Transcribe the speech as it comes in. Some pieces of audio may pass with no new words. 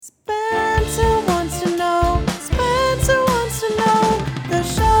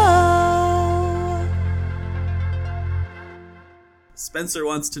Spencer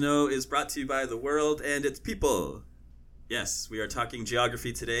Wants to Know is brought to you by the world and its people. Yes, we are talking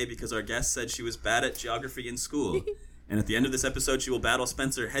geography today because our guest said she was bad at geography in school. And at the end of this episode, she will battle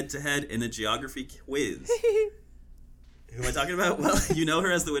Spencer head-to-head in a geography quiz. Who am I talking about? Well, you know her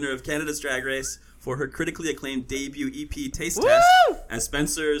as the winner of Canada's Drag Race for her critically acclaimed debut EP Taste Test as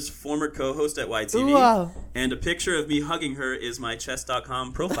Spencer's former co-host at YTV. Wow. And a picture of me hugging her is my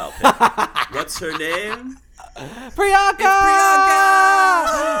chess.com profile pic. What's her name? Priyanka! It's Priyanka!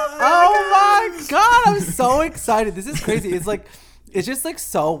 Oh my god, I'm so excited. This is crazy. It's just like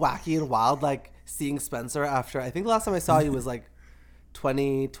so wacky and wild, like seeing Spencer after, I think the last time I saw you was like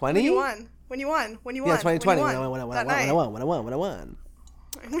 2020? When you won. Yeah, 2020. When I won.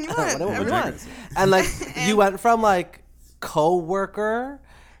 And like you went from like co-worker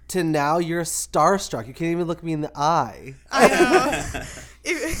to now you're starstruck. You can't even look me in the eye. I know.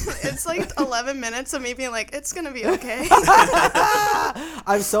 It's like 11 minutes of me being like, it's going to be okay.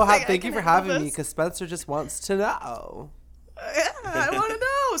 I'm so happy. Like, Thank you for having me because Spencer just wants to know. Yeah, I want to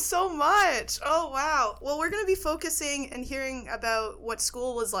know so much. Oh, wow. Well, we're going to be focusing and hearing about what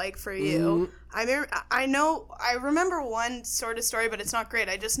school was like for you. I remember one sort of story, but it's not great.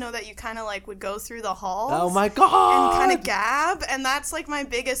 I just know that you kind of like would go through the halls. Oh my god. And kind of gab. And that's like my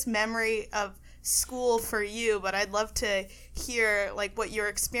biggest memory of school for you, but I'd love to hear like what your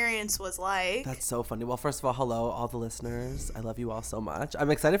experience was like. That's so funny. Well, first of all, hello all the listeners. I love you all so much. I'm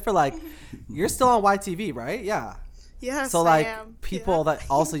excited for like you're still on YTV, right? Yeah. Yes, so like I am. people that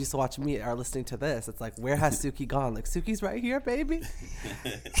also used to watch me are listening to this. It's like, where has Suki gone? Like, Suki's right here, baby.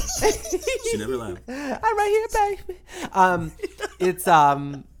 She never left. I'm right here, baby. It's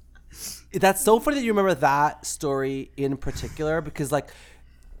that's so funny that you remember that story in particular because like,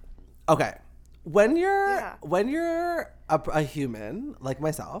 okay. When you're a human like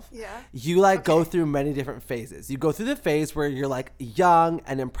myself, you like go through many different phases. You go through the phase where you're like young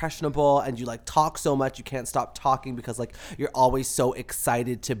and impressionable and you like talk so much you can't stop talking because like you're always so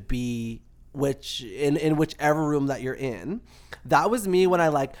excited to be in whichever room that you're in. That was me when I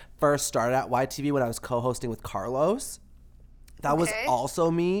like first started at YTV when I was co-hosting with Carlos. That was also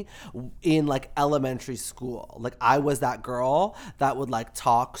me in like elementary school. Like I was that girl that would like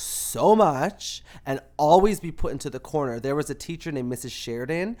talk so much and always be put into the corner. There was a teacher named Mrs.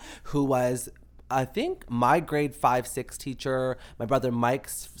 Sheridan who was, I think, my grade 5-6 teacher, my brother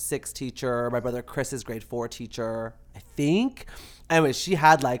Mike's 6 teacher, my brother Chris's grade 4 teacher, I think. Anyway, she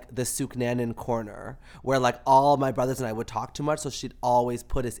had like the Suknanen corner where like all my brothers and I would talk too much. So she'd always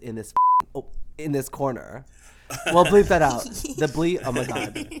put us in this corner. Well, bleep that out. The bleep. Oh my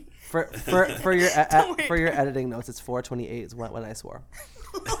god. For your editing notes, it's 4:28 is when I swore.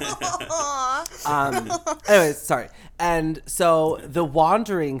 Anyways, sorry. And so the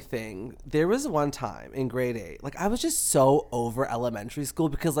wandering thing, there was one time in grade 8, like I was just so over elementary school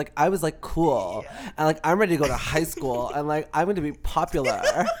because like I was like cool and like I'm ready to go to high school and like I'm going to be popular.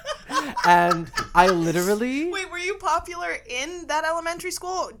 And I literally Wait, were you popular in that elementary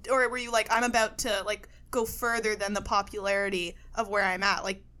school or were you like I'm about to like go further than the popularity of where I'm at?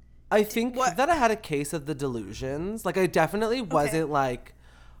 Like I think that I had a case of the delusions. Like I definitely wasn't like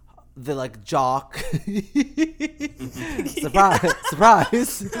the like jock. surprise.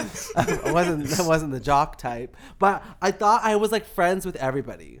 I wasn't the jock type. But I thought I was like friends with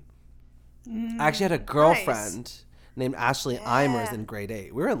everybody. I actually had a girlfriend named Ashley Eimers in grade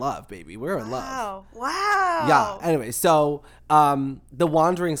 8. We were in love, baby. We were in love. Wow. Yeah. Anyway, so the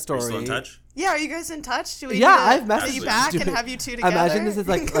wandering story. Are you still in touch? Yeah, are you guys in touch? Do we I've messaged you back and have you two together? Imagine this is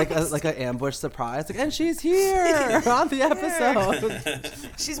like an ambush surprise. Like, and she's here on the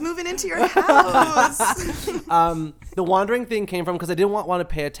episode. She's moving into your house. The wandering thing came from because I didn't want to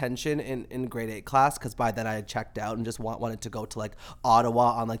pay attention in grade 8 class because by then I had checked out and just wanted to go to like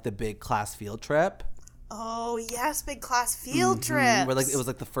Ottawa on like the big class field trip. Oh, yes, big class field trips. Where like it was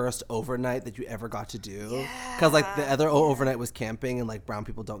like the first overnight that you ever got to do. Because like the other overnight was camping and like brown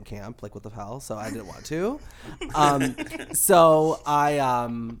people don't camp. Like what the hell? So I didn't want to. So I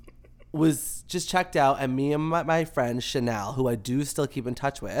was just checked out and me and my friend Chanel, who I do still keep in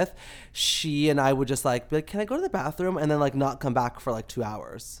touch with, she and I would just like be like, can I go to the bathroom? And then like not come back for like 2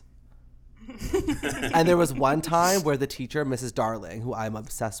 hours. And there was one time where the teacher, Mrs. Darling, who I'm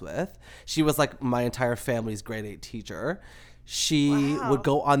obsessed with, she was like my entire family's grade 8 teacher. She would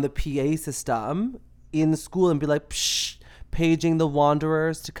go on the PA system in school and be like, psh, paging the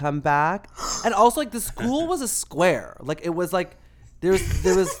wanderers to come back. And also like the school was a square. Like it was like, there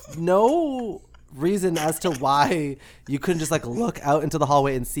was no reason as to why you couldn't just like look out into the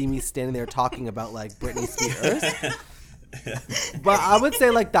hallway and see me standing there talking about like Britney Spears. But I would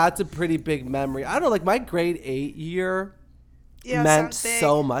say like that's a pretty big memory. I don't know, like my grade 8 year meant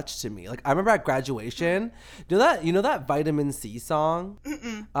so much to me. Like I remember at graduation, you know that Vitamin C song?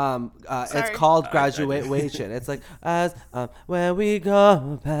 It's called Graduation. It's like as when we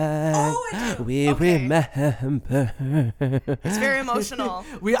go back, remember. It's very emotional.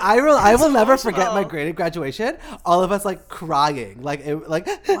 I will never forget my grade at graduation. All of us like crying, like I'm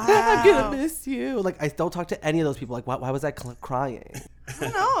gonna miss you. Like I don't talk to any of those people. Like why was I crying? I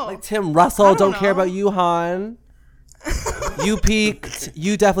don't know. Like Tim Russell, don't care about you, hon. You peaked.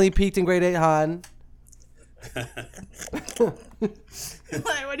 You definitely peaked in grade 8, hon.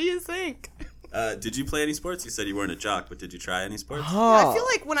 What do you think? Did you play any sports? You said you weren't a jock, but did you try any sports? Yeah, I feel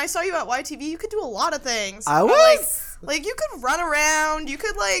like when I saw you at YTV, you could do a lot of things. I was like you could run around, you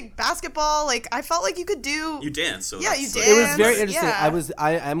could like basketball. Like I felt like you could do. You dance, so yeah, you dance. It was very interesting. Yeah.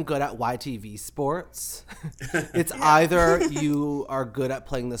 I am good at YTV sports. It's either you are good at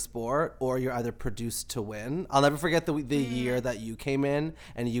playing the sport or you're either produced to win. I'll never forget the year that you came in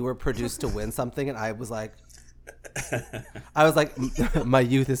and you were produced to win something, and I was like, my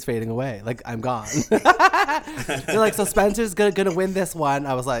youth is fading away. Like I'm gone. They're like, so Spencer's gonna win this one.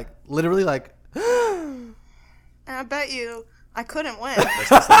 I was like, literally like. And I bet you I couldn't win. That's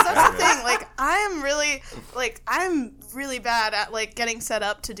the thing. Like I'm really bad at like getting set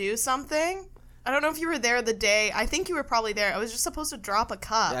up to do something. I don't know if you were there the day. I think you were probably there. I was just supposed to drop a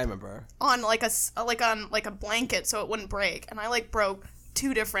cup. Yeah, I remember. On a blanket so it wouldn't break, and I like broke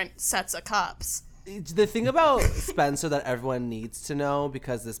 2 different sets of cups. The thing about Spencer that everyone needs to know,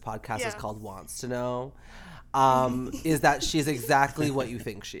 because this podcast is called Wants to Know, is that she's exactly what you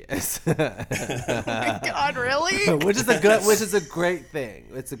think she is. Oh my God, really? which is a great thing.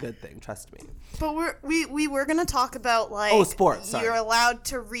 It's a good thing, trust me. But we were gonna talk about like sports. Sorry. You're allowed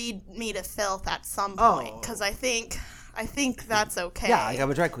to read me to filth at some point because I think that's okay. Yeah, like I'm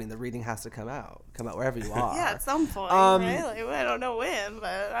a drag queen. The reading has to come out wherever you are. Yeah, at some point, right? Like, I don't know when,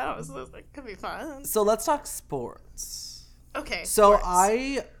 but I don't know. It could be fun. So let's talk sports. Okay. So sports.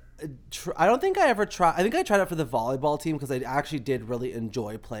 I don't think I ever tried. I think I tried out for the volleyball team because I actually did really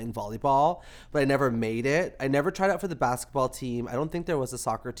enjoy playing volleyball, but I never made it. I never tried out for the basketball team. I don't think there was a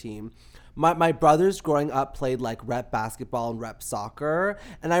soccer team. My brothers growing up played like rep basketball and rep soccer,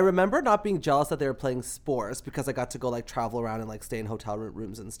 and I remember not being jealous that they were playing sports because I got to go like travel around and like stay in hotel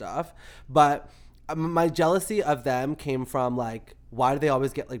rooms and stuff. But my jealousy of them came from like, why do they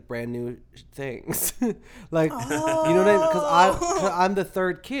always get like brand new things? Like, you know what I mean? Because I'm the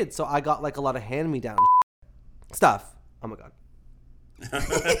third kid, so I got like a lot of hand-me-down stuff. Oh my God.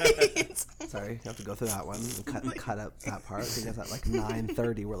 Sorry, you have to go through that one and cut up that part. I think it's at like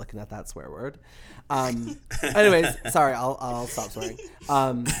 9:30. We're looking at that swear word. Anyways, sorry, I'll stop swearing.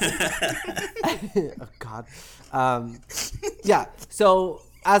 Oh God. Yeah. So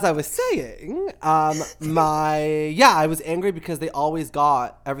as I was saying, I was angry because they always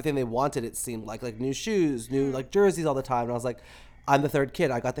got everything they wanted. It seemed like new shoes, new like jerseys all the time, and I was like, I'm the third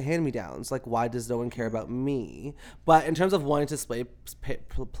kid. I got the hand-me-downs. Like, why does no one care about me? But in terms of wanting to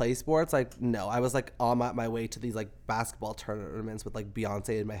play sports, like, no. I was, like, on my way to these, like, basketball tournaments with, like,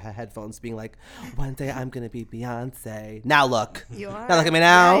 Beyonce in my headphones being like, one day I'm going to be Beyonce. Now look. You are. Now look at me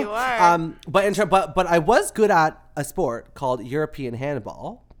now. Yeah, you are. But I was good at a sport called European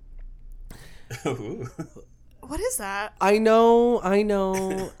handball. What is that? I know.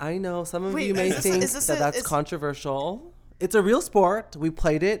 Some of you may think that's controversial. It's a real sport. We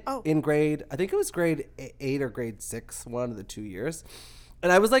played it in grade 8 or grade 6, one of the 2 years.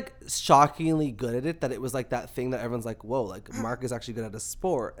 And I was like shockingly good at it, that it was like that thing that everyone's like, whoa, like Mark is actually good at a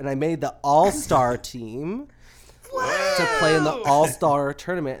sport. And I made the all-star team to play in the all-star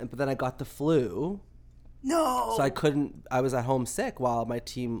tournament, but then I got the flu. No. So I was at home sick while my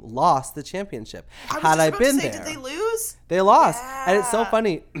team lost the championship. Had I been there. Did they lose? They lost. Yeah. And it's so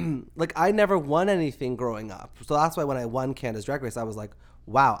funny. Like, I never won anything growing up. So that's why when I won Canada's Drag Race, I was like,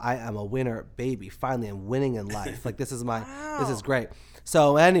 wow, I am a winner, baby. Finally, I'm winning in life. Like, this is great.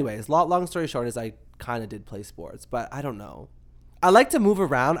 So anyways, long story short is I kind of did play sports, but I don't know. I like to move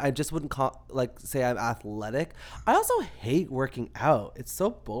around. I just wouldn't say I'm athletic. I also hate working out. It's so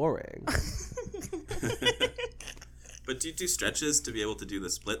boring. But do you do stretches to be able to do the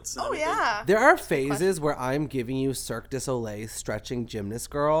splits? Oh, yeah. There are phases where I'm giving you Cirque du Soleil stretching gymnast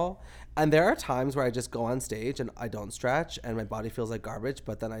girl. And there are times where I just go on stage and I don't stretch and my body feels like garbage,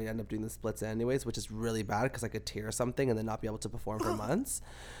 but then I end up doing the splits anyways, which is really bad because I could tear something and then not be able to perform for months.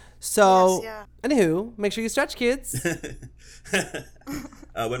 So, Anywho, make sure you stretch, kids.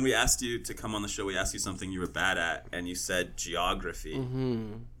 When we asked you to come on the show, we asked you something you were bad at, and you said geography.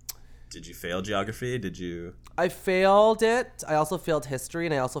 Mm-hmm. Did you fail geography? I failed it. I also failed history,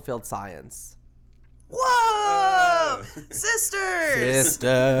 and I also failed science. Whoa! Sisters!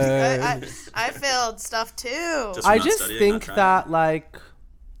 I failed stuff too. I just think that, like,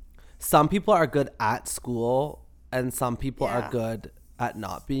 some people are good at school and some people are good at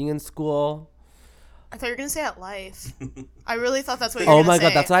not being in school. I thought you were going to say at life. I really thought that's what you were going to say. Oh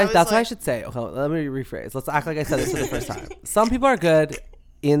my God, that's what I should say. Okay, let me rephrase. Let's act like I said this for the first time. Some people are good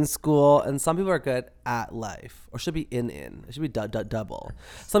in school and some people are good at life. Or should be in. It should be double.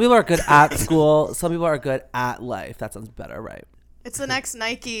 Some people are good at school. Some people are good at life. That sounds better, right? It's the next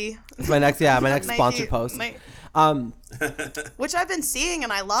Nike. It's my next Nike, sponsored post. Which I've been seeing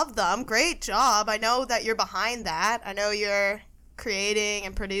and I love them. Great job. I know that you're behind that. I know you're creating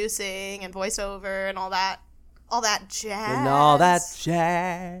and producing and voiceover and all that jazz. And all that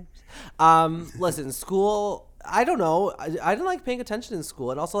jazz. Listen, school, I don't know. I didn't like paying attention in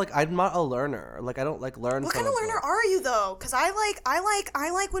school, and also like I'm not a learner. Like I don't like learn. What kind of learner are you though? Because I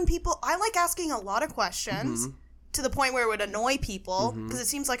like when people, I like asking a lot of questions to the point where it would annoy people because it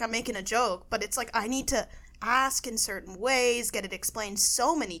seems like I'm making a joke, but it's like I need to ask in certain ways, get it explained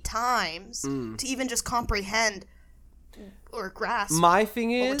so many times to even just comprehend or grasp. My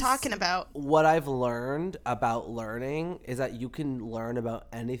thing is, what we're talking about. What I've learned about learning is that you can learn about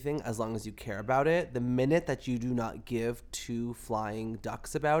anything as long as you care about it. The minute that you do not give two flying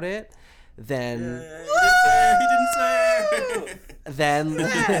ducks about it, then he didn't swear. Then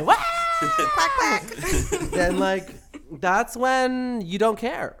Quack quack. then like that's when you don't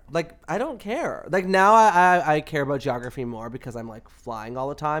care. Like I don't care. Like now I care about geography more because I'm like flying all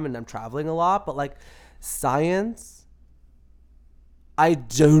the time and I'm traveling a lot. But like science, I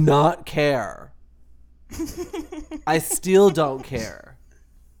do not care. I still don't care.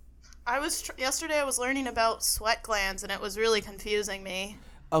 Yesterday I was learning about sweat glands and it was really confusing me.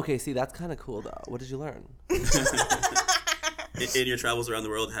 Okay, see, that's kind of cool though. What did you learn? In your travels around the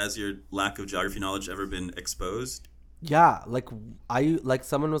world, has your lack of geography knowledge ever been exposed? Yeah, like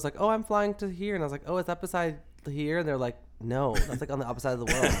someone was like, "Oh, I'm flying to here," and I was like, "Oh, is that beside here?" And they're like, "No, that's like on the opposite side of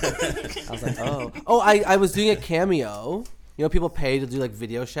the world." I was like, "Oh, I was doing a Cameo. You know, people pay to do like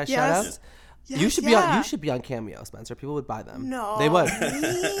video shout outs. You should be on Cameo, Spencer. People would buy them. No, they would.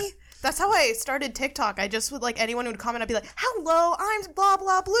 Me? That's how I started TikTok. I just would like anyone who would comment, I'd be like, "Hello, I'm blah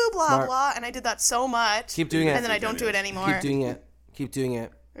blah blue blah Smart. Blah," and I did that so much. Keep doing it, and then I don't do it anymore. Keep doing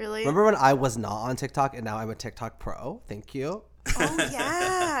it. Really? Remember when I was not on TikTok and now I'm a TikTok pro? Thank you. Oh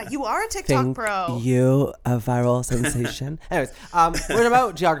yeah, you are a TikTok pro. You a viral sensation. Anyways, we're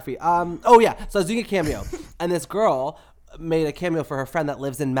about geography. Oh yeah, so I was doing a Cameo, and this girl made a Cameo for her friend that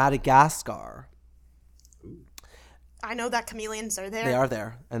lives in Madagascar. I know that chameleons are there. They are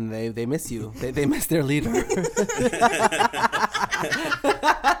there, and they miss you. They miss their leader.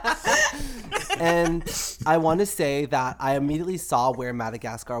 And I want to say that I immediately saw where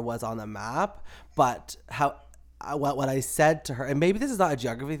Madagascar was on the map, but what I said to her, and maybe this is not a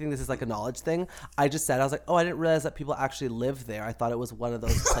geography thing, this is like a knowledge thing. I just said, I was like, "Oh, I didn't realize that people actually live there. I thought it was one of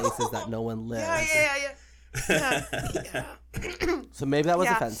those places that no one lives." Yeah. So maybe that was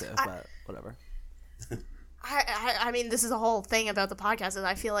offensive, but whatever. I mean, this is the whole thing about the podcast is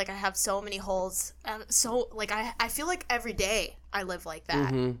I feel like I have so many holes. I feel like every day I live like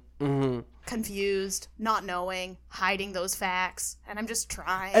that. Confused, not knowing, hiding those facts, and I'm just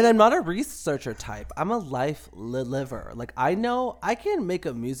trying. And I'm not a researcher type. I'm a life liver. Like I know I can make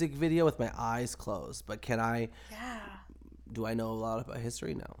a music video with my eyes closed, but can I? Yeah. Do I know a lot about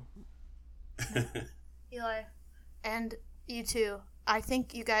history? No. Eli, and you too. I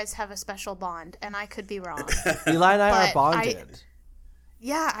think you guys have a special bond, and I could be wrong. Eli and I are bonded.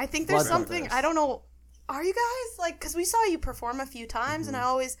 I think there's something. I don't know. Are you guys like? Because we saw you perform a few times, and I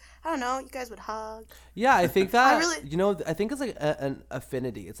don't know. You guys would hug. Yeah, I think that. I think it's like an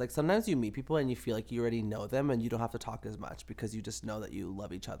affinity. It's like sometimes you meet people and you feel like you already know them, and you don't have to talk as much because you just know that you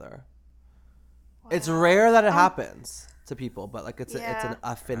love each other. Wow. It's rare that it happens to people, but like it's an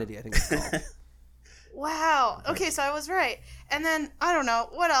affinity. I think it's called. Wow. Okay, so I was right. And then I don't know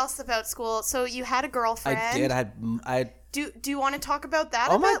what else about school. So you had a girlfriend. I did. I Do you want to talk about that?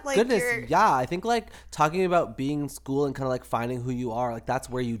 Oh my goodness. Yeah, I think like talking about being in school and kind of like finding who you are. Like that's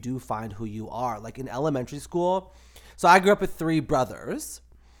where you do find who you are. Like in elementary school. So I grew up with 3 brothers.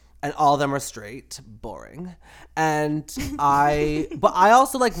 And all of them are straight, boring. And I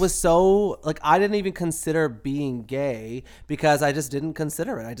also like was so like I didn't even consider being gay because I just didn't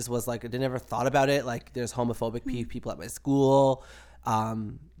consider it. I just was like I never thought about it. Like there's homophobic people at my school,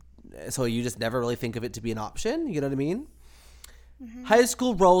 so you just never really think of it to be an option. You know what I mean? Mm-hmm. High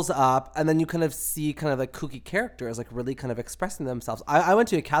school rolls up, and then you kind of see kind of like kooky characters like really kind of expressing themselves. I went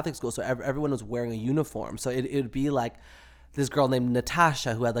to a Catholic school, so everyone was wearing a uniform, so it would be like this girl named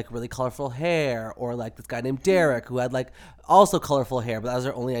Natasha who had like really colorful hair, or like this guy named Derek who had like also colorful hair, but that was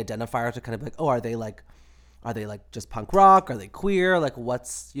their only identifier to kind of be like, oh, are they like just punk rock? Are they queer? Like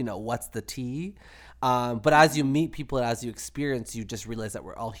what's the tea? But as you meet people and as you experience, you just realize that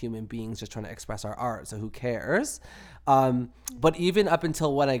we're all human beings just trying to express our art. So who cares? But even up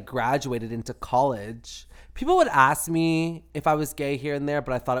until when I graduated into college, people would ask me if I was gay here and there,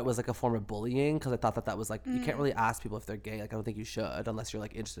 but I thought it was like a form of bullying, because I thought that was like, you can't really ask people if they're gay. Like, I don't think you should, unless you're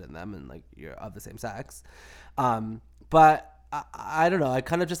like interested in them and like you're of the same sex. But I don't know. I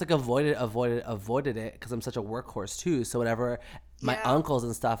kind of just like avoided it because I'm such a workhorse too. So whenever my uncles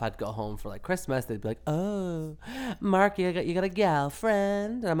and stuff, I'd go home for like Christmas, they'd be like, "Oh, Mark, you got a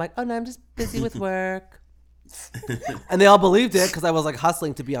girlfriend?" And I'm like, "Oh no, I'm just busy with work." And they all believed it because I was like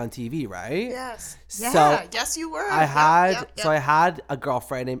hustling to be on TV, right? Yes. So yes, you were. I had a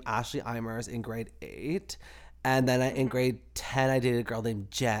girlfriend named Ashley Eimers in grade 8, and then in grade 10 I dated a girl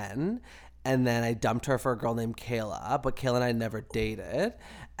named Jen. And then I dumped her for a girl named Kayla, but Kayla and I never dated.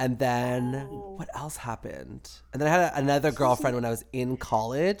 And then what else happened? And then I had another girlfriend when I was in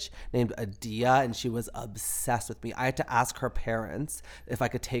college named Adia, and she was obsessed with me. I had to ask her parents if I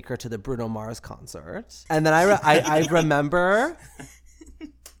could take her to the Bruno Mars concert. And then I remember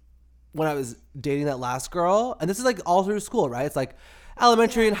when I was dating that last girl, and this is like all through school, right? It's like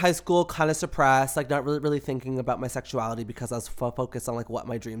elementary and high school, kind of suppressed, like not really thinking about my sexuality because I was focused on like what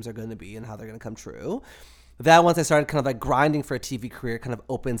my dreams are going to be and how they're going to come true. Then once I started kind of like grinding for a TV career, it kind of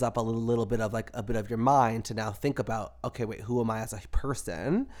opens up a little bit of like a bit of your mind to now think about, okay, wait, who am I as a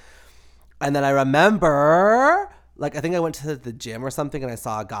person? And then I remember, like, I think I went to the gym or something and I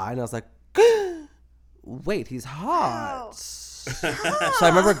saw a guy and I was like, wait, he's hot. Wow. So I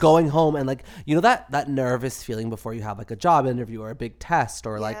remember going home and like, you know, that nervous feeling before you have like a job interview or a big test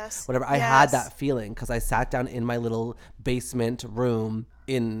or like whatever. I had that feeling because I sat down in my little basement room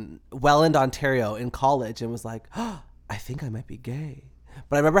in Welland, Ontario in college and was like, oh, I think I might be gay.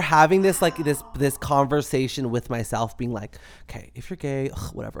 But I remember having this like this conversation with myself, being like, okay, if you're gay,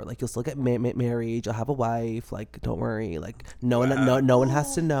 whatever, like you'll still get married, you'll have a wife, like don't worry, like no one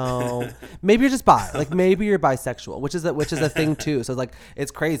has to know. Maybe you're just bi, like maybe you're bisexual, which is a thing too. So it's like,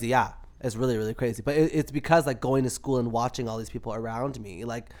 it's crazy, yeah, it's really really crazy. But it's because like going to school and watching all these people around me,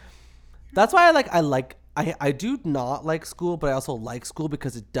 like that's why I do not like school, but I also like school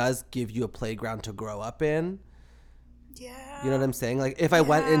because it does give you a playground to grow up in. Yeah. You know what I'm saying? Like if I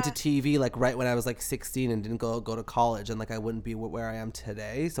went into TV like right when I was like 16 and didn't go to college, and like I wouldn't be where I am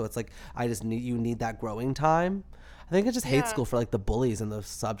today. So it's like I just need that growing time. I think I just hate school for like the bullies and the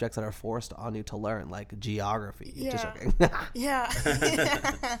subjects that are forced on you to learn, like geography. Yeah. Just joking. Yeah.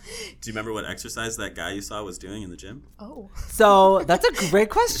 Do you remember what exercise that guy you saw was doing in the gym? Oh. So that's a great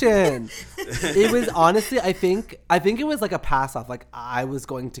question. It was honestly, I think it was like a pass off. Like I was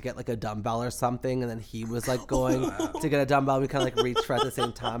going to get like a dumbbell or something, and then he was like going to get a dumbbell. We kind of like reached for at the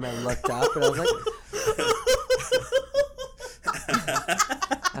same time, and I looked up, and I was like,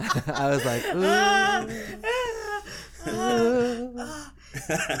 I was like, ooh.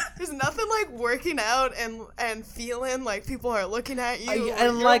 There's nothing like working out and feeling like people are looking at you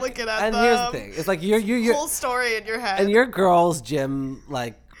and you're like looking at and them. Here's the thing, it's like your whole story in your head, and your girl's gym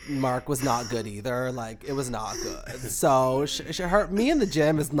like Mark was not good either. Like it was not good. So me in the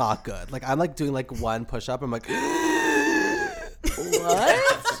gym is not good. Like I'm like doing like one push-up, I'm like what?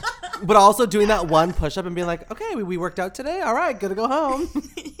 But also doing that one push-up and being like, okay, we worked out today, all right, gonna go home.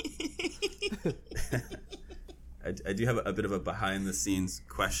 I do have a bit of a behind-the-scenes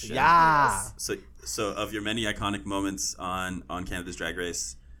question. Yeah. So of your many iconic moments on Canada's Drag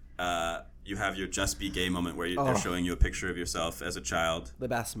Race, you have your Just Be Gay moment where they're showing you a picture of yourself as a child. The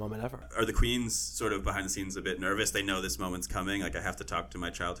best moment ever. Are the queens sort of behind the scenes a bit nervous? They know this moment's coming. Like, I have to talk to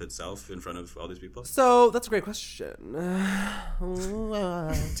my childhood self in front of all these people? So that's a great question.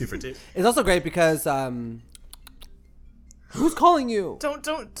 2 for 2. It's also great because... who's calling you?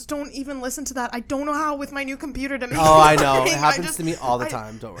 Don't even listen to that. I don't know how with my new computer to make Oh, I know. It happens to me all the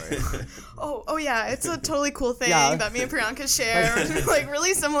time. Don't worry. Oh yeah. It's a totally cool thing that me and Priyanka share. Like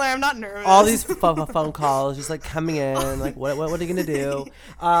really similar. I'm not nervous. All these phone calls just like coming in. Like what are you gonna do?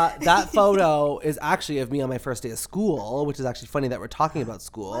 That photo is actually of me on my first day of school, which is actually funny that we're talking about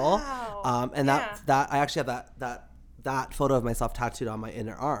school. Wow. That I actually have that photo of myself tattooed on my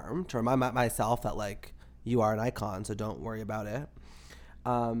inner arm to remind myself that like, you are an icon, so don't worry about it.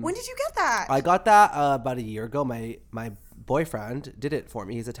 When did you get that? I got that about a year ago. My boyfriend did it for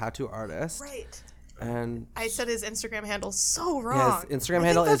me. He's a tattoo artist. Right. And I said his Instagram handle so wrong. His Instagram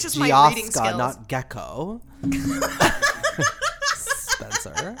handle is Gioska, not Gecko.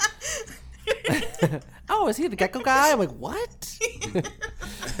 Spencer. Oh, oh, is he the gecko guy? I'm like, what? He can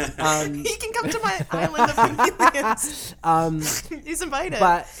come to my island of chameleons. He's invited.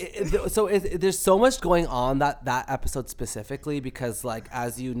 But there's so much going on that episode specifically because, like,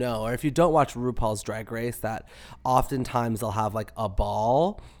 as you know, or if you don't watch RuPaul's Drag Race, that oftentimes they'll have like a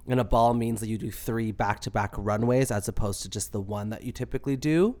ball, and a ball means that you do 3 back-to-back runways as opposed to just the one that you typically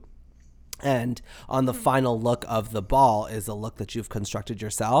do. And on the final look of the ball is a look that you've constructed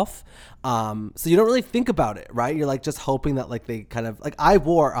yourself. So you don't really think about it, right? You're like just hoping that like they kind of like I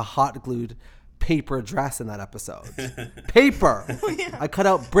wore a hot glued paper dress in that episode. Paper. Oh, yeah. I cut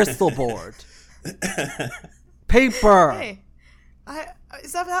out Bristol board. Paper. Hey,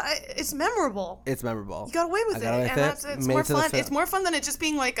 it's memorable. It's memorable. You got away with it, and it's more fun. It's more fun than it just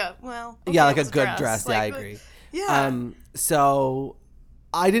being like a okay, like a good dress. Yeah, I agree. Yeah. So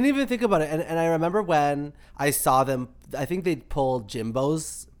I didn't even think about it. And I remember when I saw them, I think they pulled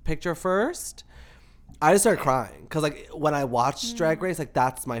Jimbo's picture first. I just started crying because, like, when I watched Drag Race, like,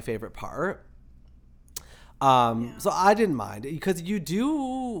 that's my favorite part. So I didn't mind because you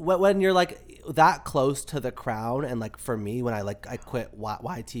do, when you're, like, that close to the crown. And, like, for me, when I quit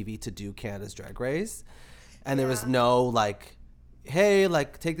YTV to do Canada's Drag Race, and there was no, like, hey,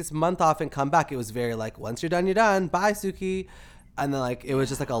 like, take this month off and come back. It was very, like, once you're done. Bye, Suki. And then, like, it was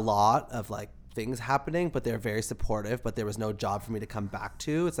just, like, a lot of, like, things happening, but they're very supportive, but there was no job for me to come back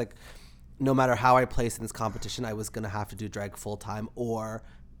to. It's, like, no matter how I placed in this competition, I was going to have to do drag full-time or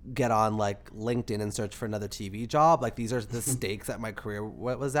get on, like, LinkedIn and search for another TV job. Like, these are the stakes that my career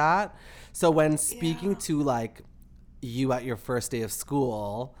was at. So when speaking to, like, you at your first day of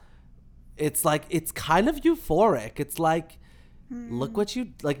school, it's, like, it's kind of euphoric. It's, like, look what you,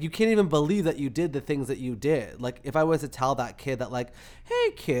 like, you can't even believe that you did the things that you did. Like, if I was to tell that kid that, like,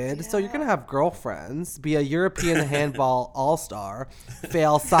 hey, kid, so you're going to have girlfriends, be a European handball all-star,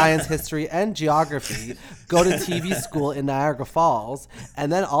 fail science, history, and geography, go to TV school in Niagara Falls, and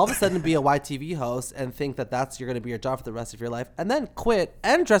then all of a sudden be a YTV host and think that you're going to be your job for the rest of your life, and then quit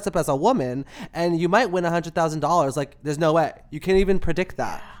and dress up as a woman, and you might win $100,000. Like, there's no way. You can't even predict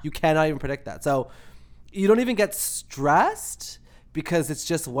that. You cannot even predict that. So you don't even get stressed because it's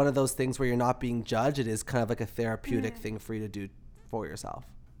just one of those things where you're not being judged. It is kind of like a therapeutic thing for you to do for yourself.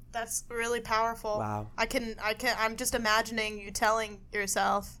 That's really powerful. Wow. I'm just imagining you telling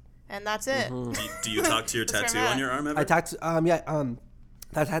yourself, and that's it. Mm-hmm. Do you talk to your tattoo on your arm ever? I talked.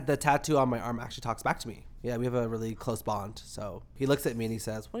 The tattoo on my arm actually talks back to me. Yeah, we have a really close bond. So he looks at me and he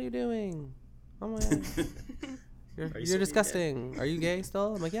says, "What are you doing? Oh my God. You're disgusting. Are you gay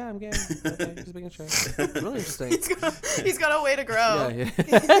still?" I'm like, "Yeah, I'm gay." Okay, just making sure. Really interesting. He's got a way to grow. Yeah. He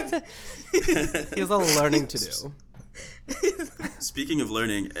has a lot of learning to do. Speaking of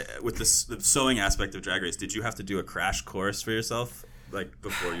learning, with the sewing aspect of Drag Race, did you have to do a crash course for yourself, like,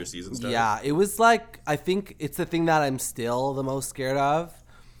 before your season started? Yeah, it was like, I think it's the thing that I'm still the most scared of.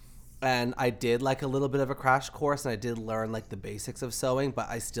 And I did, like, a little bit of a crash course, and I did learn, like, the basics of sewing, but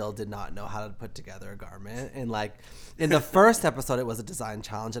I still did not know how to put together a garment. And, like, in the first episode, it was a design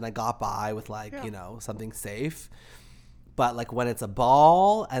challenge, and I got by with, like, you know, something safe. But, like, when it's a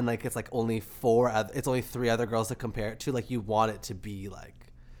ball and, like, it's, like, only 3 other girls to compare it to, like, you want it to be, like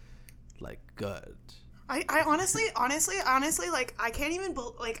good. I honestly, like, I can't even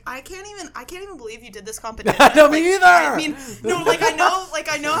believe you did this competition. No, me either. I mean, no, like, I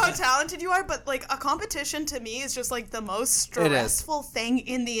know how talented you are, but, like, a competition to me is just, like, the most stressful thing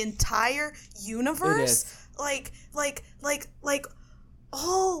in the entire universe. Like, it's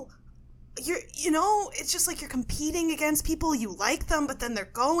just like you're competing against people, you like them, but then they're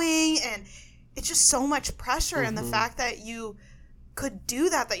going, and it's just so much pressure. And the fact that you could do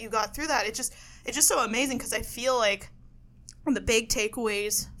that you got through that, it's just so amazing, because I feel like one of the big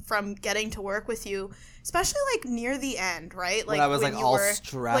takeaways from getting to work with you, especially, like, near the end, right? Like, when I was, like, all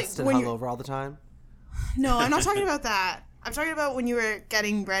stressed and hungover all the time? No, I'm not talking about that. I'm talking about when you were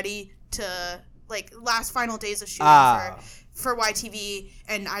getting ready to, like, last final days of shooting for YTV,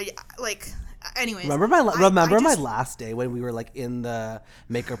 and anyways. Remember my last day when we were, like, in the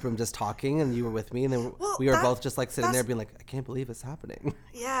makeup room just talking, and you were with me, and then we were both just, like, sitting there being like, I can't believe it's happening.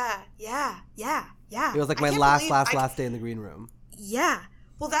 Yeah. It was, like, my last day in the green room. Yeah.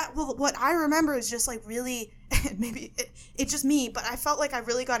 Well, what I remember is just, like, really, maybe it's just me, but I felt like I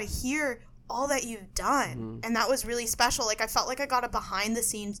really got to hear all that you've done, and that was really special. Like, I felt like I got a behind the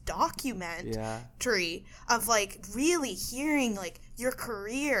scenes documentary of, like, really hearing, like, your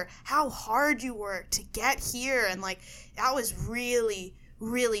career, how hard you worked to get here, and, like, that was really,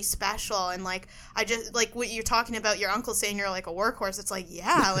 really special. And, like, I just, like, what you're talking about your uncle saying you're, like, a workhorse, it's like,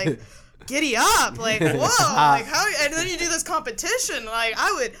 yeah, like, giddy up, like, whoa, like, how, and then you do this competition, like,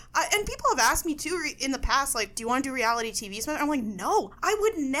 and people have asked me, too, in the past, like, do you want to do reality TV? I'm like, no, I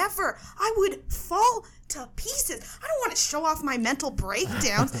would never, I would fall to pieces. I don't want to show off my mental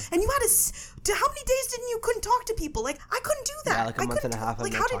breakdowns, and you had to, how many days couldn't talk to people? Like, I couldn't do that. Yeah, like a month and a half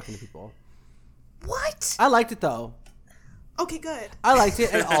of not talking to people. What? I liked it, though. Okay, good. I liked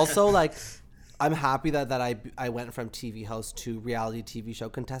it, and also, like, I'm happy that I went from TV host to reality TV show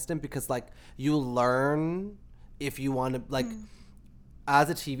contestant, because, like, you learn if you want to, like, as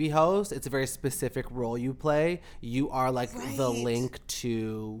a TV host, it's a very specific role you play. You are, like, the link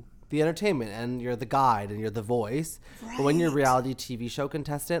to the entertainment, and you're the guide, and you're the voice. Right. But when you're a reality TV show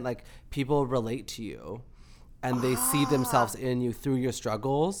contestant, like, people relate to you, and they see themselves in you through your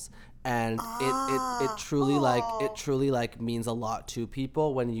struggles. And it truly like means a lot to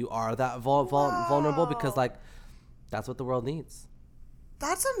people when you are that vulnerable, because like that's what the world needs.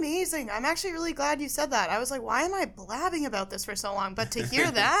 That's amazing. I'm actually really glad you said that. I was like, why am I blabbing about this for so long? But to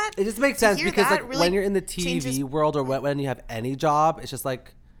hear that, it just makes sense, because like really when you're in the TV world, or when you have any job, it's just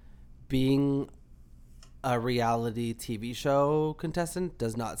like being a reality TV show contestant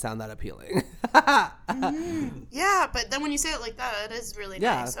does not sound that appealing. Yeah, but then when you say it like that, it is really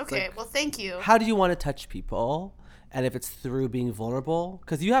nice. Okay, like, well, thank you. How do you want to touch people? And if it's through being vulnerable,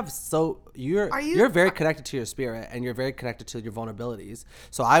 because you're very connected to your spirit, and you're very connected to your vulnerabilities.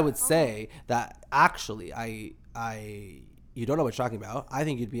 So I would say that actually, you don't know what you're talking about. I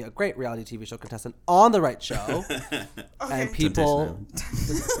think you'd be a great reality TV show contestant on the right show. Okay. And people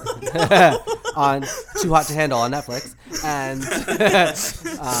on Too Hot to Handle on Netflix.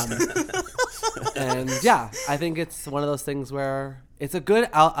 And yeah, I think it's one of those things where it's a good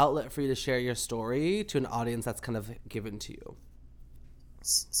outlet for you to share your story to an audience that's kind of given to you.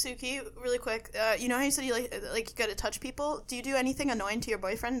 Suki, really quick, you know how you said you like you gotta touch people? Do you do anything annoying to your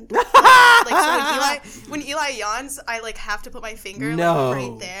boyfriend? Like so when Eli yawns, I like have to put my finger like,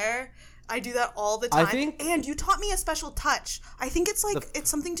 right there. I do that all the time. And you taught me a special touch. I think it's like it's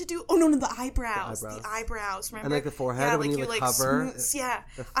something to do. Oh no, the eyebrows. The eyebrows. Remember? And like the forehead, yeah, when you like cover. Yeah.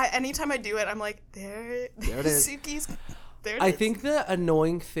 Anytime I do it, I'm like, there it is. Suki's. I think the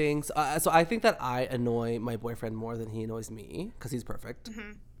annoying things. So I think that I annoy my boyfriend more than he annoys me, because he's perfect.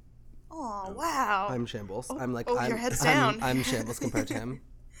 Mm-hmm. Oh wow! I'm shambles. I'm like, your head's down. I'm shambles compared to him.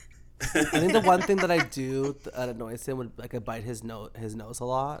 I think the one thing that I do that annoys him would like I bite his nose a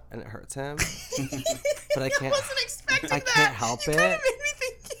lot, and it hurts him. But I can't. I wasn't expecting that. I can't help it. You kind of made me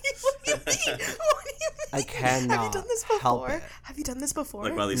think. What do you mean? What do you mean? I cannot. Have you done this before? Have you done this before?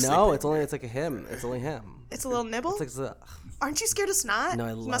 Like while he's sleeping? It's like a him. It's only him. It's a little nibble. It's like Aren't you scared of snot? No,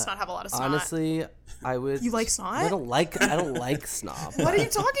 you must not have a lot of snot. Honestly, I would. You like snot? I don't like snot. What are you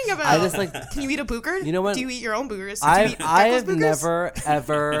talking about? I just like. Can you eat a booger? You know what? Do you eat your own boogers? I have never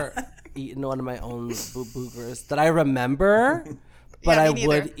ever eaten one of my own boogers that I remember, but I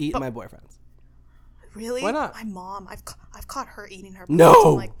would eat my boyfriend's. Really? Why not? My mom, I've caught her eating her.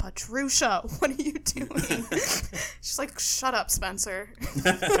 No. I'm like, Patricia, what are you doing? She's like, shut up, Spencer.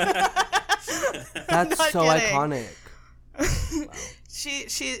 That's so iconic. Wow.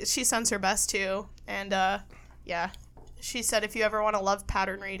 She sends her best too, and yeah, she said if you ever want to love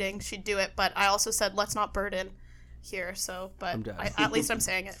pattern reading, she'd do it. But I also said let's not burden here. So, but at least I'm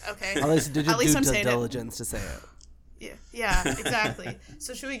saying it. Okay. At least did you do due diligence to say it? Yeah, exactly.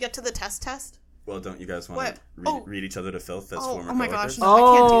 So should we get to the test? Well, don't you guys want to read each other to filth as former Oh my gosh, coworkers? no,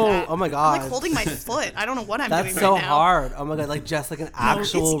 I can't do that. Oh my god. I'm like holding my foot. I don't know what I'm doing right now. That's so hard. Oh my god, like just like an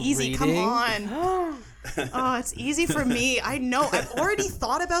actual it's easy. reading. Come on. Oh, it's easy for me. I know. I've already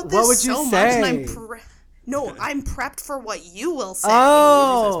thought about this what would you so say? much, and I'm prepped for what you will say.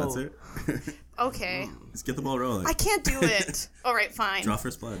 Oh. What did you say, Spencer? Okay. Let's get the ball rolling. I can't do it. All right, fine. Draw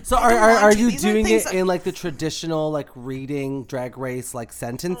first blood. So are you doing it in like the traditional like reading Drag Race like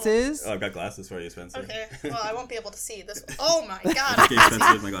sentences? Oh, I've got glasses for you, Spencer. Okay. Well, I won't be able to see this. Oh my god. I gave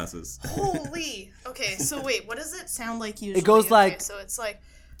Spencer my glasses. Holy. Okay. So wait, what does it sound like usually? It goes like. So it's like.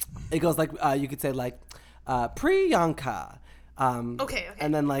 It goes like you could say like Priyanka. Okay.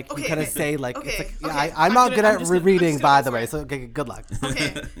 And then like you kind of say like it's like I'm not good at reading by the way, so okay, good luck.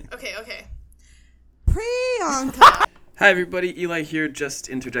 Okay. Priyanka. Hi everybody, Eli here, just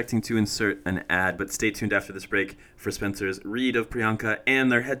interjecting to insert an ad, but stay tuned after this break for Spencer's read of Priyanka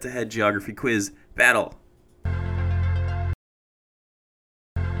and their head-to-head geography quiz battle.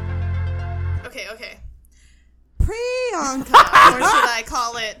 Okay. Priyanka, or should I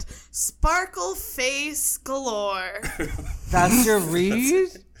call it Sparkle Face Galore? That's your read?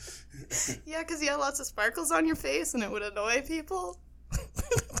 Yeah, because you have lots of sparkles on your face and it would annoy people.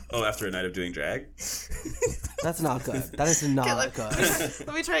 Oh, after a night of doing drag? That's not good. That is not Okay, good.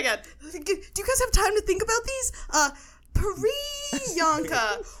 Let me try again. Do you guys have time to think about these?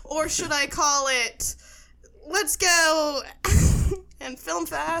 Priyanka, or should I call it? Let's go and film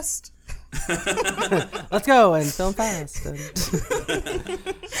fast. Let's go and film fast.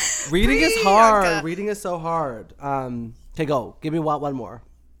 Reading is hard. Priyanka. Reading is so hard. Okay, go. Give me one more.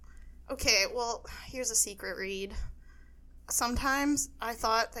 Okay, well, here's a secret read. Sometimes I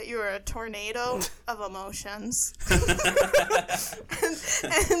thought that you were a tornado of emotions. and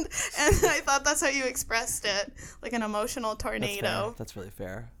I thought that's how you expressed it, like an emotional tornado. That's really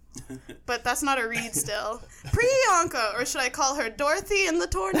fair. But that's not a read still. Priyanka, or should I call her Dorothy in the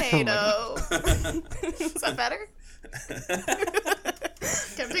Tornado? Is that better?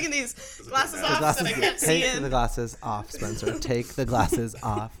 Okay, I'm taking these glasses off so that I can't see Take in. the glasses off, Spencer. Take the glasses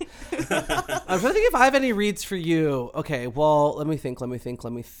off. I'm trying to think if I have any reads for you. Okay, well, let me think. I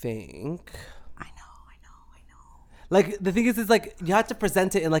know. Like, the thing is like, you have to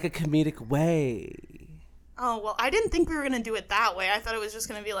present it in, like, a comedic way. Oh, well, I didn't think we were going to do it that way. I thought it was just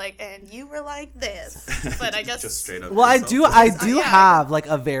going to be like, and you were like this. But I guess... Just straight up. Well, I do Yeah. have, like,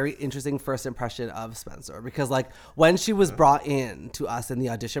 a very interesting first impression of Spencer. Because, like, when she was brought in to us in the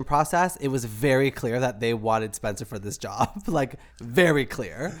audition process, it was very clear that they wanted Spencer for this job. Like, very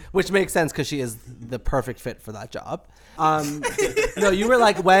clear. Which makes sense because she is the perfect fit for that job. No, you were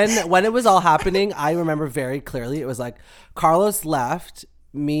like, when it was all happening, I remember very clearly. It was like, Carlos left,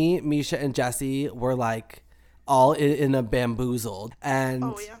 me, Misha, and Jesse were, like, all in a bamboozled. And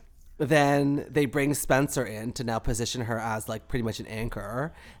Oh, yeah. then they bring Spencer in to now position her as, like, pretty much an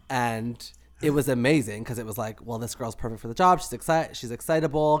anchor. And it was amazing because it was like, well, this girl's perfect for the job. She's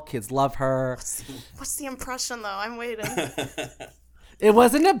excitable. Kids love her. What's the impression, though? I'm waiting. It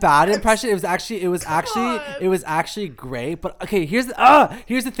wasn't a bad impression. It was actually great. But okay, here's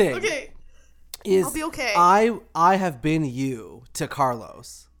the thing. Okay. Is I'll be okay. I have been you to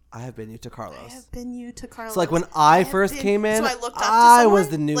Carlos. I have been you to Carlos. I have been you to Carlos. So, like, when I first came in, so I looked up to I someone? was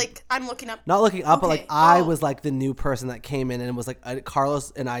the new. Like, I'm looking up. Not looking up, but, Okay. like, I Oh. was, like, the new person that came in, and it was, like,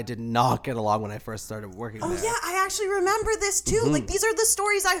 Carlos and I did not get along when I first started working Oh, there. yeah, I actually remember this, too. Like, these are the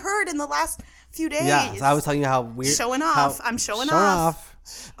stories I heard in the last few days. Yeah, so I was telling you how weird. Showing off. I'm showing off.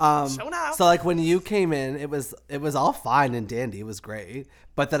 Showing off. So, like, when you came in, it was all fine and dandy. It was great.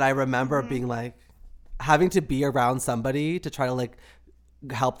 But then I remember being, like, having to be around somebody to try to, like,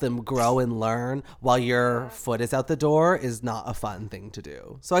 help them grow and learn while your foot is out the door is not a fun thing to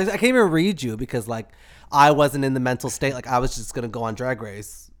do. So I can't even read you because, like, I wasn't in the mental state. Like, I was just going to go on Drag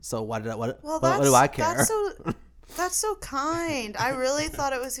Race. So what do I care? That's so kind. I really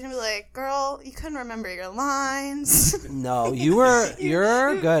thought it was going to be like, girl, you couldn't remember your lines. No, you're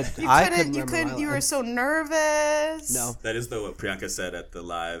good. You were so nervous. No. That is what Priyanka said at the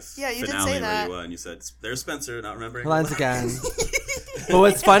live Yeah, you did finale say that. where you won. You said, there's Spencer not remembering Her lines again. But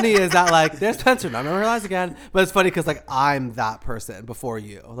what's funny is that, like, there's Spencer not remembering her lines again. But it's funny because, like, I'm that person before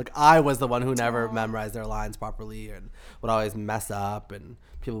you. Like, I was the one who never memorized their lines properly and would always mess up, and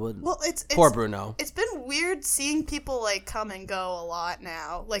people would. Well, it's poor Bruno. It's been weird seeing people, like, come and go a lot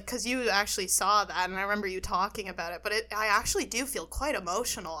now, like, because you actually saw that, and I remember you talking about it. But I actually do feel quite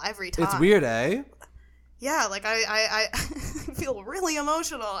emotional every time. It's weird, eh? Yeah, like I feel really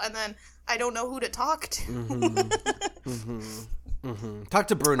emotional, and then I don't know who to talk to. Talk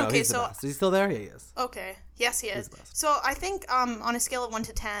to Bruno. Okay, He's the best. Is he still there? Yeah, he is. Okay. Yes, he is. the best. So I think on a scale of 1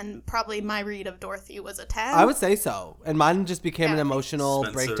 to 10, probably my read of Dorothy was a 10. I would say so. And mine just became an Yeah. emotional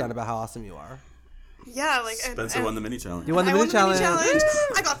Spencer. breakdown about how awesome you are. Yeah, like Spencer won the mini challenge. You won the I mini won the mini challenge. challenge.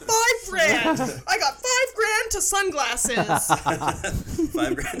 I got $5,000. I got $5,000 to sunglasses.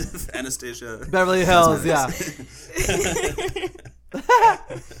 $5,000 of Anastasia. Beverly Hills, yeah.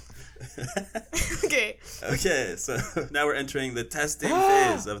 Okay. Okay, so now we're entering the testing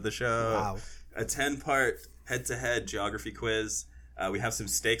phase of the show. Wow. A 10-part head-to-head geography quiz. We have some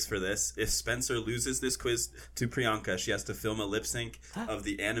stakes for this. If Spencer loses this quiz to Priyanka, she has to film a lip sync of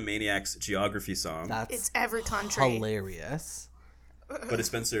the Animaniacs geography song. It's That's every country. hilarious. But if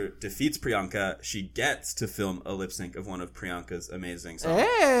Spencer defeats Priyanka, she gets to film a lip sync of one of Priyanka's amazing songs. Hey,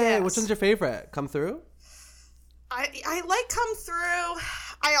 Yes. which one's your favorite? Come Through? I like Come Through.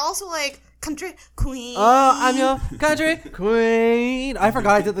 I also like Country Queen. Oh, I'm your country queen. I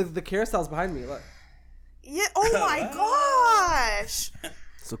forgot I did the carousels behind me. Look. Yeah. Oh my gosh.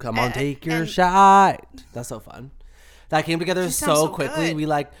 So come on, And- take your and- shot. That's so fun. That came together sounds so so quickly.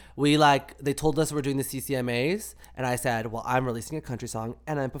 good. We they told us we're doing the CCMAs, and I said, well, I'm releasing a country song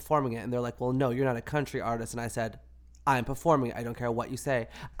and I'm performing it. And they're like, well, no, you're not a country artist. And I said, I'm performing it. I don't care what you say.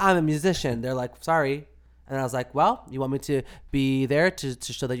 I'm a musician. They're like, sorry, And I was like, well, you want me to be there to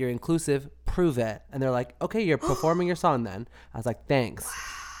show that you're inclusive? Prove it. And they're like, okay, you're performing your song then. I was like, thanks.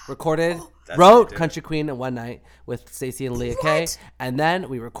 Recorded, wrote Country Queen in one night with Stacey and Leah Kay. And then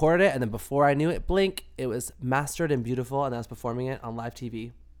we recorded it. And then before I knew it, blink, it was mastered and beautiful. And I was performing it on live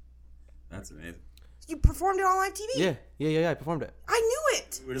TV. That's amazing. You performed it on live TV? Yeah, I performed it. I knew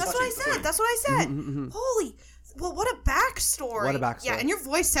it. That's what I said. Holy... Well, what a backstory. Yeah, and your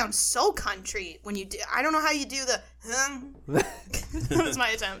voice sounds so country when you do. I don't know how you do the. That was my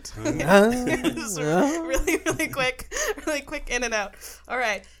attempt. It was really quick in and out. All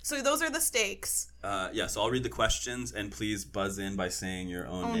right, so those are the stakes. So I'll read the questions, and please buzz in by saying your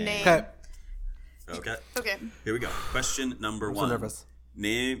own name. Okay. Here we go. Question number 1. I'm so nervous.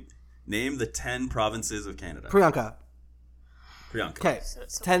 Name the 10 provinces of Canada. Priyanka. Okay. So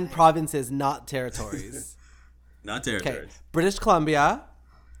 10 provinces, not territories. Not territories. Okay. British Columbia,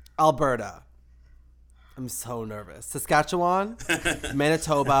 Alberta. I'm so nervous. Saskatchewan,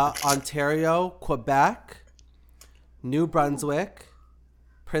 Manitoba, Ontario, Quebec, New Brunswick,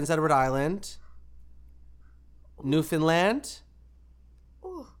 Prince Edward Island, Newfoundland.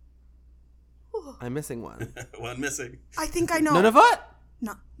 Ooh. I'm missing one. One missing. I think I know. Nunavut?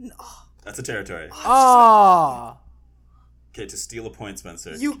 No. That's a territory. Oh. Okay, to steal a point,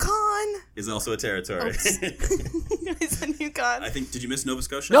 Spencer. Yukon is also a territory. I said Yukon. I think, did you miss Nova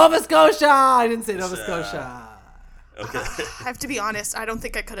Scotia? Nova Scotia! I didn't say Nova Scotia. Okay. I have to be honest. I don't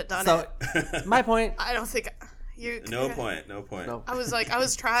think I could have done it. My point. I don't think you. No point. No. I was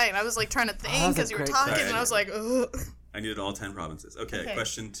trying. I was trying to think as you were talking, and I was like, ugh. I needed all 10 provinces. Okay,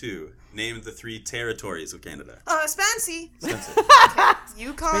 question 2. Name the 3 territories of Canada. Spancy.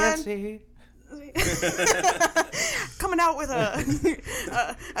 Yukon. Spancy. Coming out with a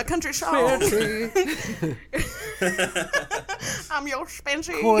country show. I'm your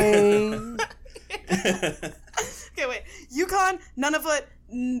Spancy Queen. Okay, wait. Yukon, Nunavut,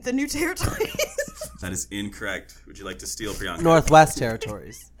 the new territories. That is incorrect. Would you like to steal, Priyanka? Northwest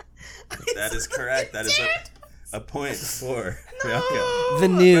territories. That is correct. That is a point for Priyanka. The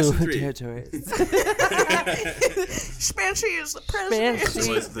new Question 3. territories. Spancy is the president. Spancy.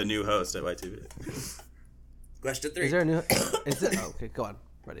 Who was the new host at YTV? Question 3. Is there a new... okay, go on.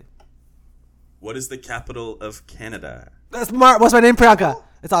 Ready. What is the capital of Canada? What's my name, Priyanka?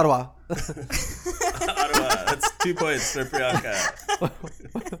 It's Ottawa. Ottawa. That's 2 points for Priyanka.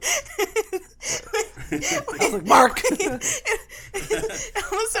 I was like, Mark. It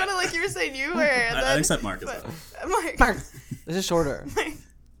almost sounded like you were saying you were. I accept Mark as well. Mark. This is shorter.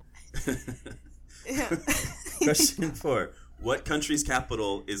 Yeah. Question 4. What country's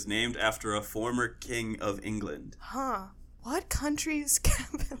capital is named after a former king of England? What country's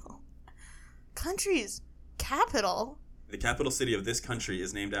capital? Country's capital? The capital city of this country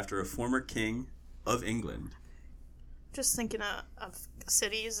is named after a former king of England. Just thinking of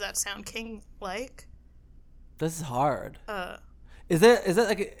cities that sound king-like. This is hard. Is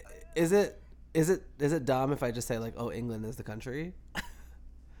it dumb if I just say like, oh, England is the country?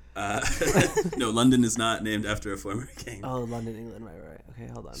 No, London is not named after a former king. Oh, London, England, right. Okay,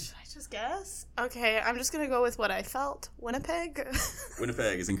 hold on. Should I just guess? Okay, I'm just gonna go with what I felt. Winnipeg.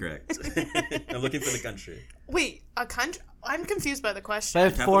 Winnipeg is incorrect. I'm looking for the country. Wait, a country? I'm confused by the question.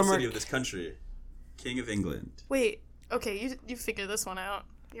 The capital city of this country, King of England. Wait, okay, you figure this one out.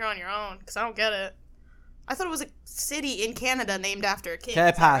 You're on your own, because I don't get it. I thought it was a city in Canada named after a king. Okay,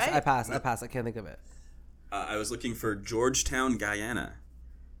 I pass. Right? I pass. I can't think of it. I was looking for Georgetown, Guyana.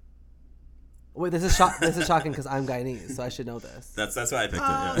 Wait, this is shocking because I'm Guyanese, so I should know this. That's why I picked it.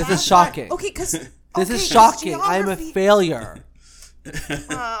 Yeah. This is shocking. Okay, because this is shocking. I'm a failure.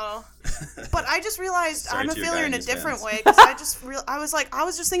 Oh, but I just realized Sorry I'm a to your failure in a Guyanese different fans. way because I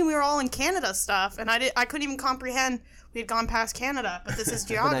was just thinking we were all in Canada stuff, and I couldn't even comprehend we had gone past Canada. But this is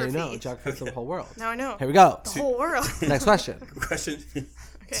But now geography. you know. Geography is the whole world. Now I know. Here we go. The whole world. Next question. Question.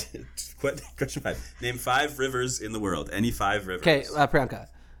 Okay. Question 5. Name 5 rivers in the world. Any 5 rivers. Okay, Priyanka.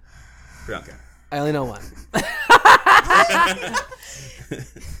 Priyanka. I only know one.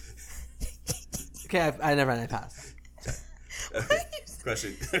 Okay, I never mind. I pass. Okay.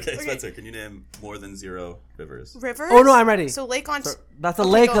 Question. Okay, Spencer, can you name more than 0 rivers? Rivers? Oh no, I'm ready. So Lake on. That's a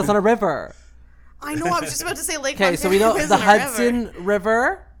lake. go. That's not a river. I know. I was just about to say Lake. Okay, so we know the Hudson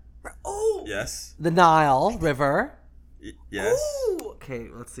River, Oh. Yes. the Nile River. Yes. Ooh. Okay,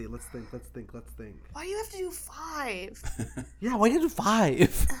 let's see. Let's think. Why do you have to do 5? Yeah, why do you do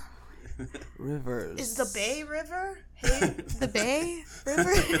 5? Rivers. Is the Bay River? Hey, the Bay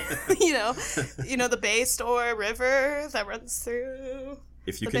River? you know the Bay Store River that runs through.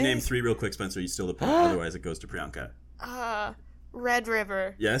 If you The can Bay. name 3 real quick, Spencer, you steal the point. Otherwise, it goes to Priyanka. Red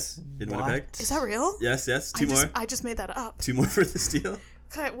River. Yes, in Winnipeg. Is that real? Yes. Two more. I just made that up. 2 more for the steal.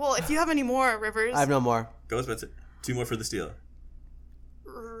 Okay, well, if you have any more rivers. I have no more. Go, Spencer. 2 more for the steal.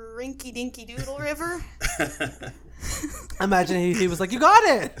 Rinky Dinky Doodle River. Imagine he was like, you got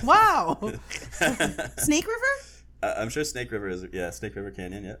it. Wow. Snake River? I'm sure Snake River is, Snake River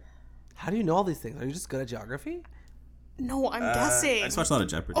Canyon, yeah. How do you know all these things? Are you just good at geography? No, I'm guessing. I just watched a lot of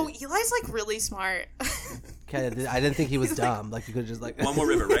Jeopardy. Oh, Eli's like really smart. Okay, I didn't think he was dumb. Like you could just like. One more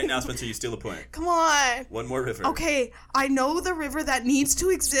river. Right now, Spencer, you steal a point. Come on. One more river. Okay, I know the river that needs to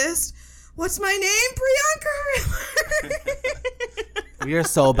exist. What's my name? Priyanka River. We are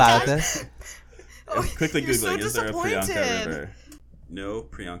so bad at this. Oh, quickly you're Googling, so is there a Priyanka disappointed. River? No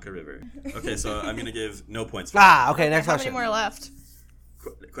Priyanka River. Okay, so I'm going to give no points. Okay, next How question. many more left?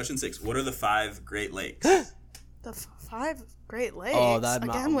 Question 6. What are the 5 Great Lakes? The 5 Great Lakes. Oh, that Again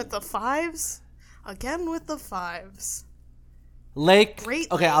mountain. with the 5s. Again with the 5s. Lake.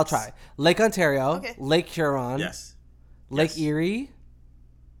 Great Okay, I'll Lakes. try. Lake Ontario. Okay. Lake Huron. Yes. Lake Yes. Erie.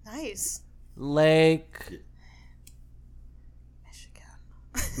 Nice. Lake Michigan.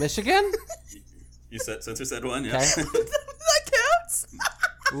 Michigan. You said, Spencer said one, yeah. Okay. That counts.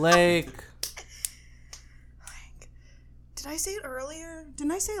 Lake. Did I say it earlier?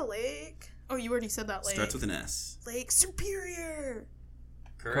 Didn't I say a lake? Oh, you already said that lake. Starts with an S. Lake Superior.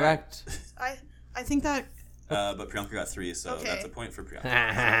 Correct. I think that. But Priyanka got 3, so Okay. that's a point for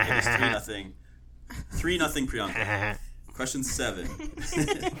Priyanka. It was 3-0. 3-0 Priyanka. Question 7.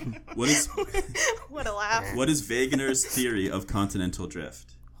 What a laugh. What is Wegener's theory of continental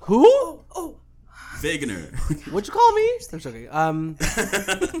drift? Who? Oh. What'd Wegener. you call me? I'm joking.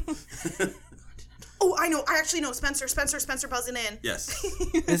 Oh, I know. I actually know. Spencer buzzing in. Yes.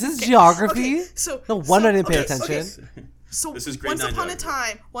 This is geography. Okay, so No wonder I didn't pay okay, attention. okay. So This is grade once 9 upon a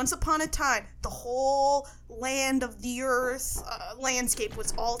geography. time, the whole land of the earth landscape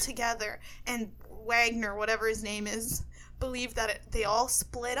was all together, and Wagner, whatever his name is, believed that they all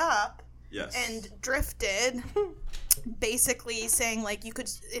split up Yes. and drifted, basically saying like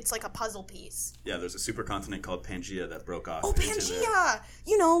it's like a puzzle piece. Yeah, there's a supercontinent called Pangaea that broke off. Oh, into Pangea!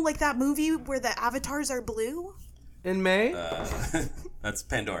 You know, like that movie where the avatars are blue? In May. That's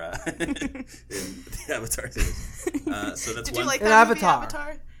Pandora in the Avatar series. So that's Did one. you like An that movie Avatar.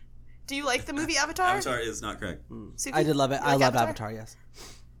 Avatar? Do you like the movie Avatar? Avatar is not correct. Suki, I did love it. you I like love Avatar. Yes.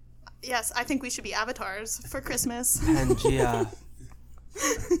 Yes, I think we should be avatars for Christmas. Pangea.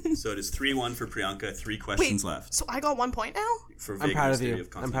 So it is 3-1 for Priyanka. 3 questions left So I got 1 point now? for I'm proud Wegener's of theory you. of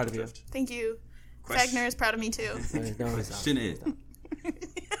I'm proud of you. continental drift. Thank you. Question- Wagner is proud of me too. No, he's not. Question 8.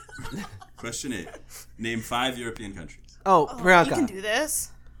 Question 8. Name 5 European countries. Oh, Priyanka. You can do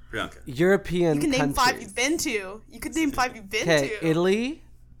this. Priyanka. European You can name 5 countries. you've been to. You could name 5 you've been Okay, to. Italy,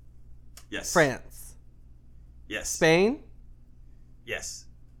 Yes. France, Yes. Spain. Yes.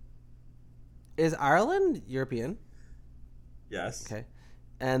 Is Ireland European? Yes. Okay,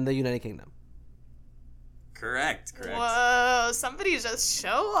 and the United Kingdom. Correct. Whoa, somebody just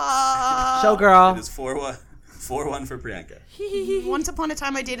show up. Showgirl. It is 4-1. 4-1 for Priyanka. Once upon a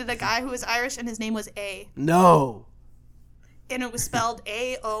time, I dated a guy who was Irish and his name was A. No. And it was spelled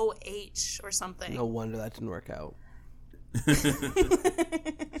A-O-H or something. No wonder that didn't work out. All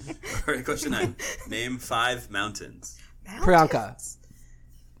right, question 9. Name 5 mountains. Priyanka.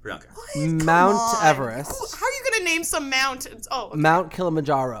 Priyanka. What? Come Mount on. Everest. How are you going to name some mountains? Oh, okay. Mount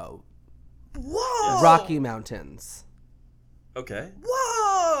Kilimanjaro. Whoa. Rocky Mountains. Okay.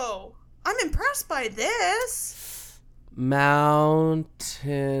 Whoa. I'm impressed by this.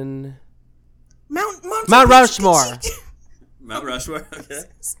 Mountain. Mount Rushmore. Mount Rushmore. Okay.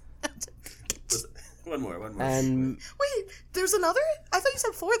 One more. And Wait, there's another? I thought you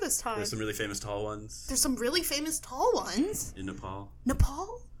said 4 this time. There's some really famous tall ones There's some really famous tall ones. in Nepal.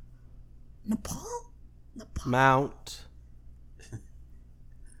 Nepal? Mount.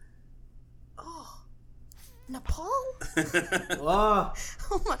 Oh. Nepal? Oh,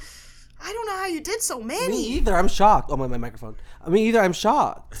 Oh my. I don't know how you did so me many. either. I'm shocked. Oh, my microphone. I'm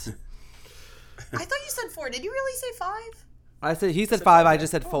shocked. I thought you said 4. Did you really say 5? He said 5. I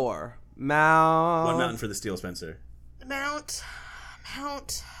just said 4. Mount. One mountain for the steal, Spencer. Mount. I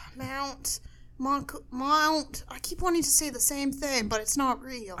keep wanting to say the same thing, but it's not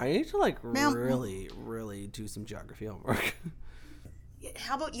real. I need to Mount- really do some geography homework.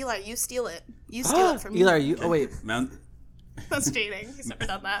 How about Eli? You steal it. You steal it from me. Either are you? Oh wait. Mount. That's cheating. He's never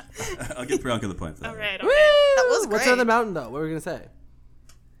done that. I'll give Priyanka the point for that. All right. Woo! That was great. What's another mountain though? What were we gonna say?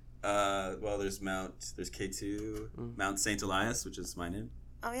 Well, there's K2, Mount St. Elias, which is my name.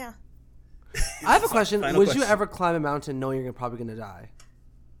 Oh yeah. I have a question. Final Would you question. ever climb a mountain knowing you're probably gonna die?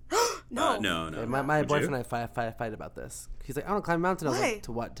 No. No. Okay, my Would boyfriend you? and I fight about this. He's like, I don't climb a mountain. I was Why? like,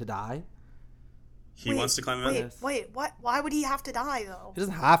 to what? To die? He wants to climb a mountain. Wait, what? Why would he have to die, though? He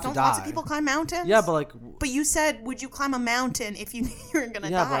doesn't have to Don't die. lots of people climb mountains? Yeah, but like, But you said, would you climb a mountain if you knew you were going to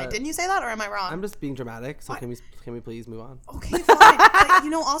Yeah, die? but- Didn't you say that, or am I wrong? I'm just being dramatic. So can we please move on? Okay, fine.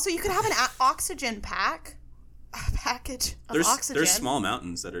 But, also, you could have an oxygen package of oxygen. There's small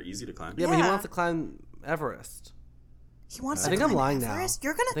mountains that are easy to climb. Yeah, but he Yeah. wants to climb Everest. He wants I to think climb I'm lying Everest? now.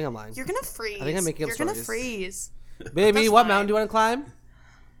 You're gonna, I think I'm lying. You're going to freeze. I think I'm making up You're going to stories. freeze. Baby, That's what fine. mountain do you want to climb?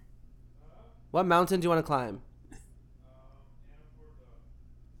 What mountain do you want to climb?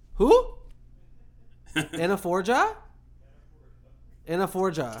 Who? Anaforja?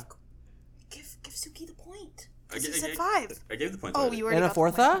 Anaforja. Give Suki the point. I Because g- he I said g- 5. I gave the point. Oh, already. you already got the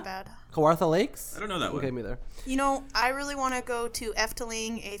point. My Anafortha? bad. Kawartha Lakes? I don't know that one. Okay, me either. I really want to go to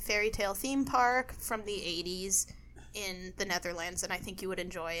Efteling, a fairy tale theme park from the 80s in the Netherlands, and I think you would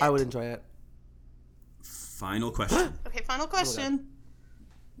enjoy it. I would enjoy it. Final question. Okay, final question.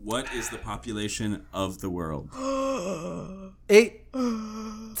 What is the population of the world?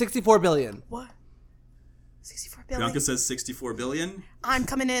 64 billion. What? 64 billion. Priyanka says 64 billion. I'm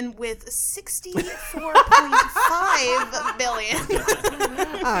coming in with 64.5 billion.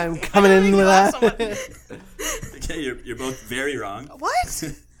 I'm coming in with that. Okay, you're both very wrong. What?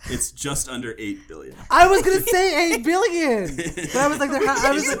 It's just under 8 billion. I was gonna say 8 billion, but I was like,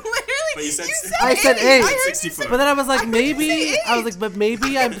 I was You like, literally. But you said I said 8. I heard you 64. but then I was like, I heard maybe you say I was 8. like, but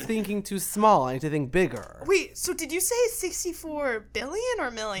maybe I'm thinking too small. I need to think bigger. Wait, so did you say 64 billion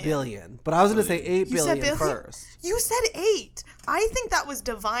or million? Billion, but I was gonna say 8 You said billion billion? first. You said 8. I think that was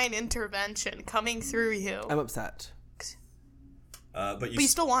divine intervention coming through you. I'm upset. But you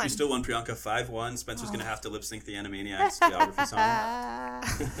still won. You still won, Priyanka. 5-1. Spencer's gonna have to lip sync the Animaniacs geography song.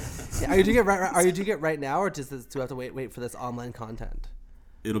 Are you doing it right? Are you doing it right now, or does this do I have to wait for this online content?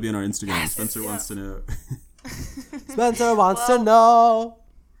 It'll be on our Instagram. Spencer wants to know. Spencer wants to know.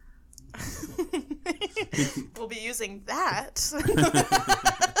 We'll be using that.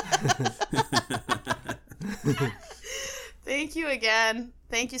 Thank you again.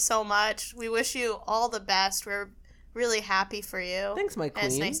 Thank you so much. We wish you all the best. We're really happy for you. Thanks, my And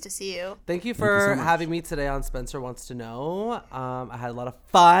it's queen. nice to see you. Thank you Thank you for so much. having me today on Spencer Wants to Know. I had a lot of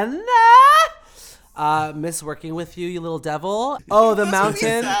fun. Miss working with you, you little devil. Oh, the That's what we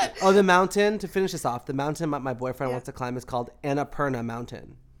mountain. said. Oh, the mountain. To finish this off, the mountain my boyfriend wants to climb is called Annapurna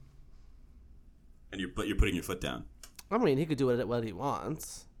Mountain. And you're putting your foot down. I mean, he could do what he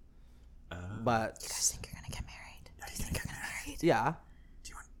wants. But You guys think you're going to get married? Do you think you're going to get married? yeah. Do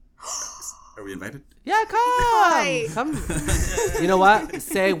you want? Are we invited? Yeah, Hi. come. You know what?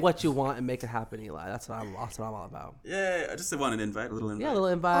 Say what you want and make it happen, Eli. That's what I'm all about. Yeah, I just want an invite, a little invite. Yeah, a little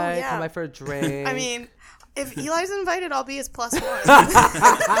invite. Oh, yeah. Come by for a drink. I mean, if Eli's invited, I'll be his +1.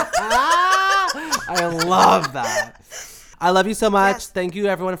 I love that. I love you so much. Yes. Thank you,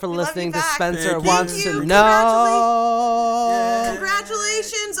 everyone, for love you listening to back. Spencer Thank Wants you. to Know.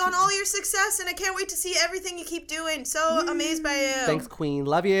 Congratulations on all your success, and I can't wait to see everything you keep doing. So amazed by you. Thanks, Queen.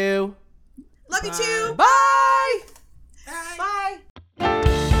 Love you. Love you too. Bye. Bye.